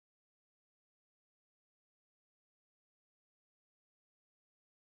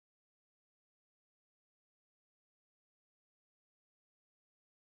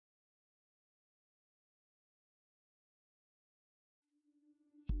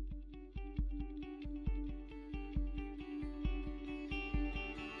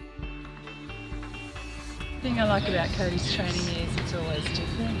The thing I like about Cody's training is it's always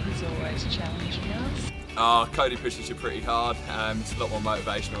different, he's always challenging us. Cody pushes you pretty hard, it's a lot more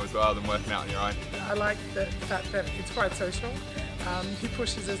motivational as well than working out on your own. I like the fact that it's quite social. He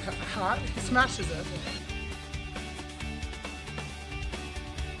pushes us hard, he smashes it.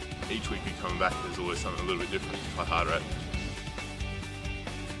 Each week you come back, there's always something a little bit different to play harder at.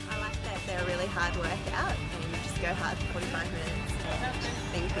 I like that they're a really hard workout and you just go hard for 45 minutes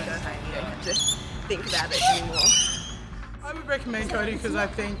and then you can go home, you don't have to think about it anymore. I would recommend Cody because I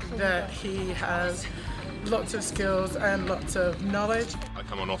think that he has lots of skills and lots of knowledge. I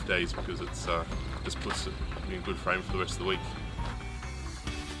come on off days because it's just puts it in a good frame for the rest of the week.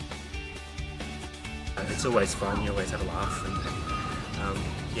 It's always fun, you always have a laugh, and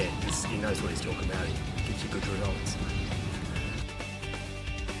yeah, he knows what he's talking about, he gives you good results.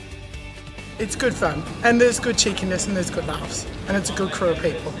 It's good fun, and there's good cheekiness and there's good laughs, and it's a good crew of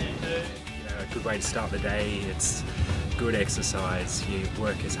people. A good way to start the day, it's good exercise, you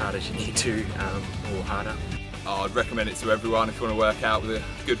work as hard as you need to, or harder. I'd recommend it to everyone if you want to work out with a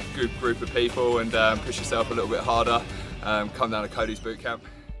good group of people and push yourself a little bit harder. Come down to Cody's boot camp.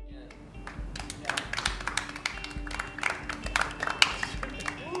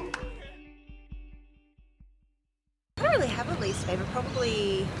 I don't really have a least favourite,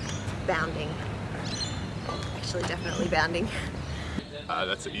 probably bounding. Actually, definitely bounding.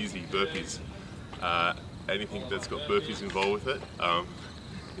 That's easy, burpees. Anything that's got burpees involved with it,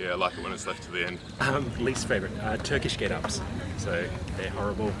 yeah, I like it when it's left to the end. Least favourite, Turkish get-ups. So they're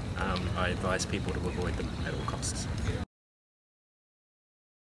horrible. I advise people to avoid them at all costs.